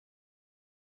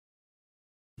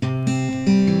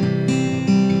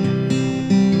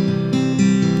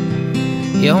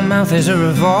Your mouth is a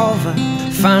revolver,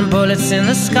 find bullets in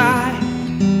the sky.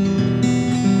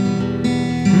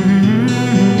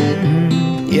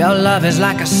 Your love is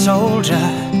like a soldier,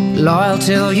 loyal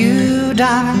till you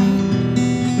die.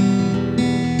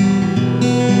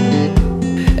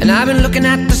 And I've been looking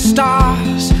at the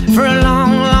stars for a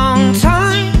long, long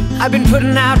time. I've been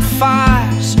putting out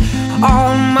fires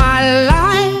all my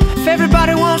life.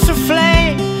 Everybody wants a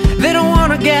flame, they don't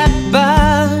wanna get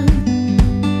burned.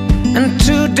 And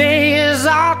today is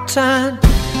our turn.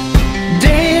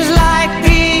 Days like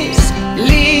these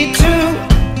lead to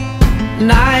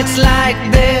nights like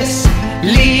this,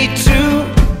 lead to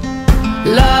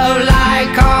love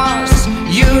like ours.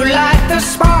 You light the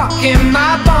spark in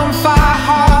my bonfire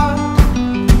heart.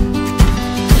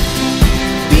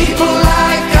 People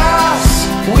like us,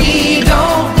 we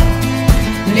don't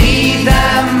need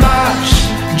that much.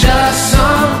 Just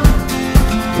someone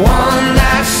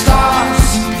that starts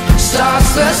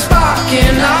the spark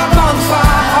in our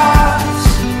bonfire hearts.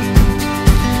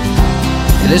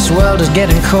 This world is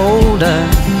getting colder,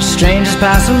 strangers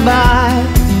passing by.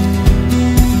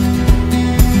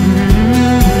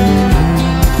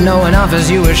 No one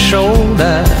offers you a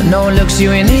shoulder, no one looks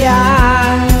you in the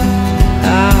eye.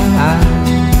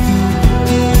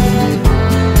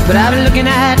 But I've been looking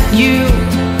at you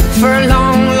for a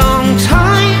long, long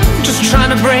time, just trying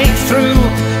to break through,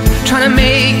 trying to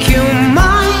make you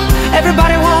mine.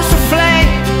 Everybody wants a flame,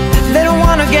 they don't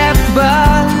wanna get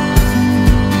burned.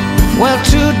 Well,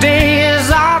 today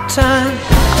is our turn.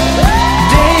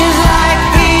 Days like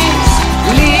these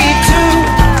lead to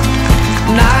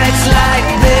nights like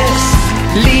this,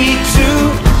 lead to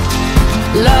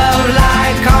love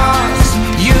like ours.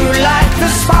 You light the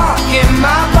spark in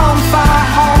my bonfire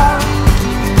heart.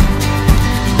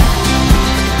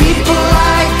 People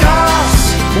like us,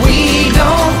 we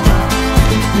don't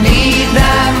need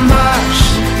that much.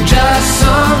 Just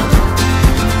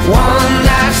someone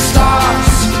that starts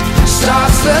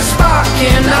the spark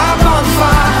in our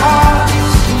bonfire hearts.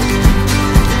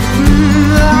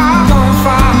 Our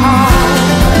bonfire hearts.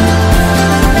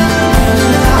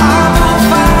 Our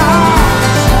bonfire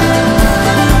hearts.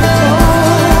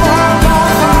 Our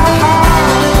bonfire hearts.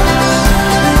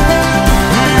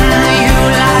 You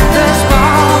light the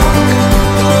spark.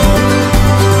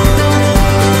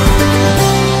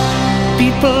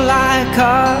 People like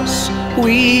us,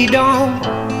 we don't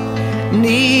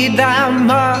need that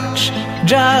much.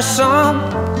 Just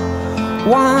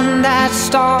someone that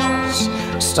starts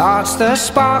the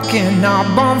spark in our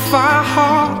bonfire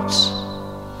hearts.